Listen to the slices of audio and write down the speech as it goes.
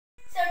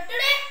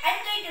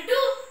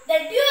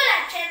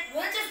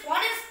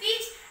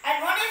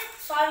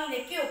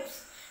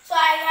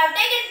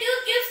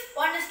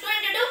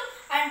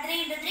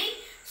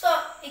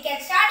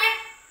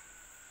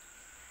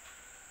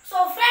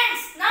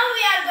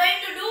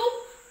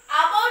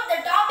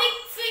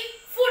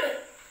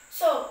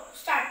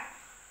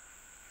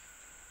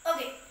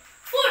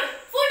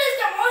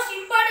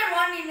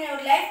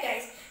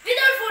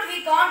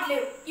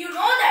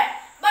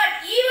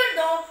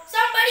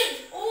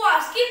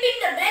skipping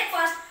the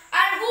breakfast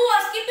and who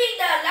was skipping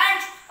the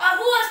lunch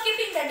or who was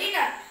skipping the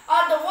dinner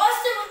are the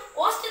worst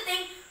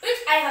thing which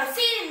I have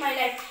seen in my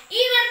life.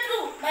 Even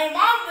though my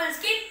mom will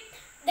skip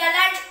the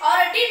lunch or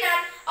a dinner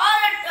or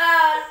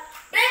a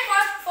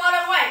breakfast for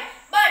a while,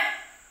 but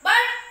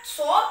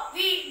so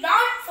we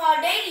not for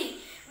daily.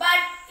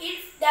 But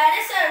if there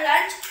is a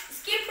lunch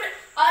skipped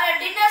or a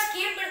dinner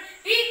skipped,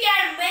 we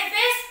can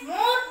face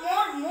more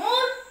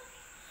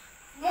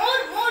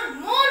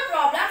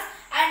problems,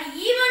 and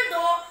even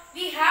though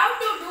we have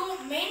to do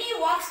many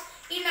works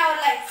in our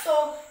life,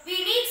 so we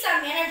need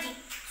some energy.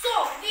 So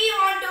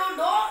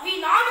we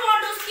not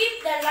want to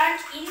skip the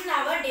lunch in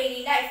our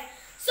daily life.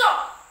 So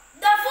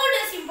the food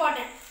is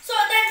important. So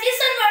then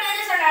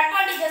disadvantages and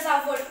advantages of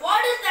food.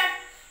 What is that?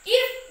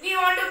 If we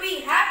want to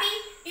be happy,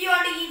 we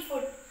want to eat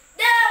food.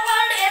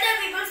 Other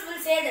people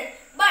will say that.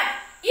 But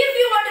if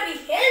you want to be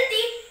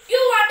healthy, you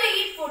want to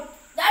eat food.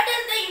 That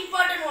is the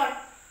important one.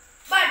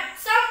 But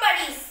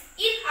somebody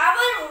in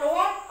our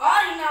home or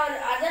in our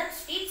other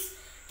streets,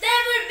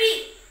 there will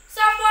be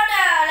somewhat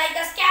like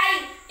a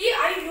scary.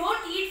 I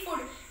don't eat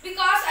food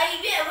because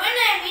when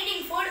I am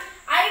eating food,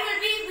 I will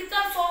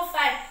become so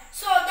fat.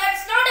 So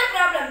that's not a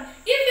problem.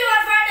 If you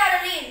are fat or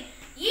lean,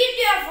 eat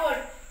your food.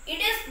 It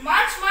is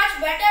much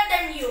better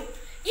than you.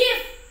 If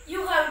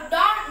you have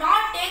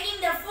not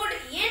taking the food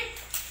in,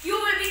 you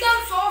will become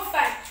so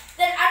fat.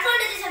 Then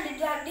advantages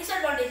and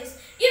disadvantages.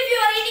 If you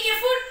are eating a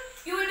food,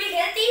 you will be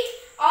healthy,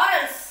 or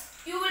else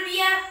you will be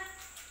a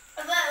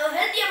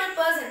healthy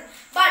person.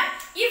 But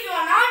if you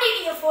are not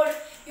eating a food,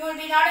 you will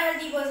be not a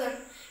healthy person.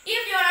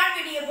 If you are not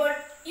eating a food,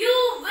 you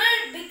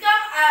will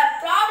become a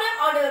problem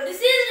or a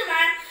diseased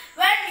man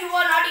when you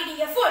are not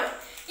eating a food.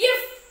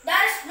 If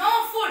there is no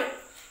food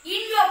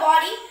in your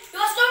body,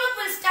 your stomach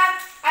will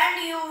stuck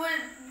and you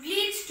will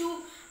lead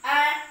to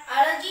an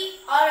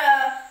allergy or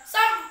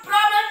some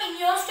problem in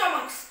your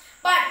stomachs.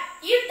 But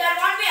if that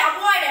won't be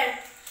avoided,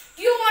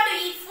 you want to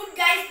eat food,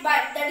 guys.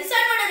 But the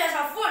disadvantages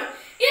of food,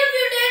 if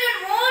you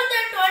take more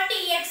than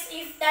 20 eggs,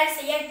 if that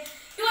is a egg,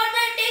 you are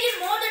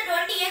taking more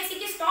than 20 eggs, it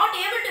is not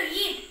able to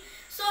eat.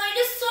 So it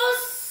is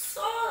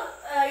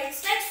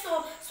it's like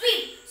so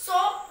sweet. So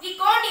we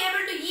can't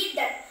able to eat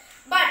that.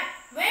 But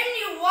when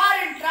you are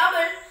in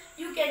trouble,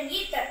 you can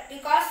eat that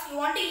because you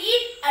want to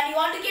eat and you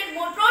want to get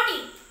more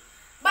protein.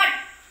 But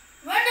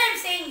when I am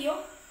saying you,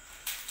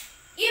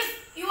 if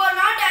you are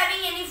not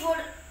having any food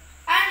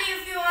and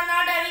if you are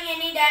not having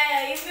any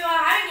diet, if you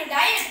are having a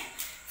diet,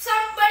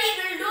 somebody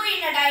will do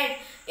in a diet.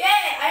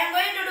 Yeah, I am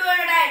going to do in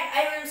a diet.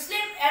 I will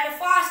sleep and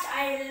fast.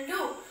 I will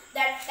do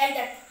that like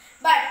that.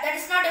 But that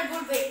is not a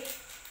good way.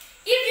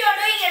 If you are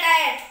doing a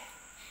diet,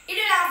 it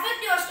will affect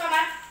your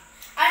stomach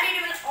and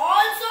it will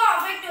also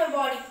affect your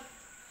body.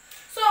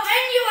 So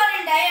when you are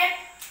in diet,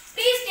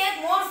 please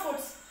take more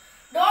foods.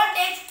 Don't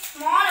take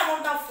small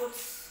amount of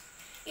foods.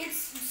 It's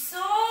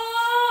so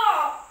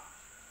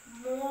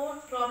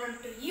more problem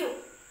to you.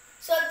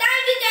 So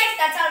thank you guys.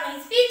 That's all my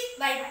speech.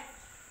 Bye bye.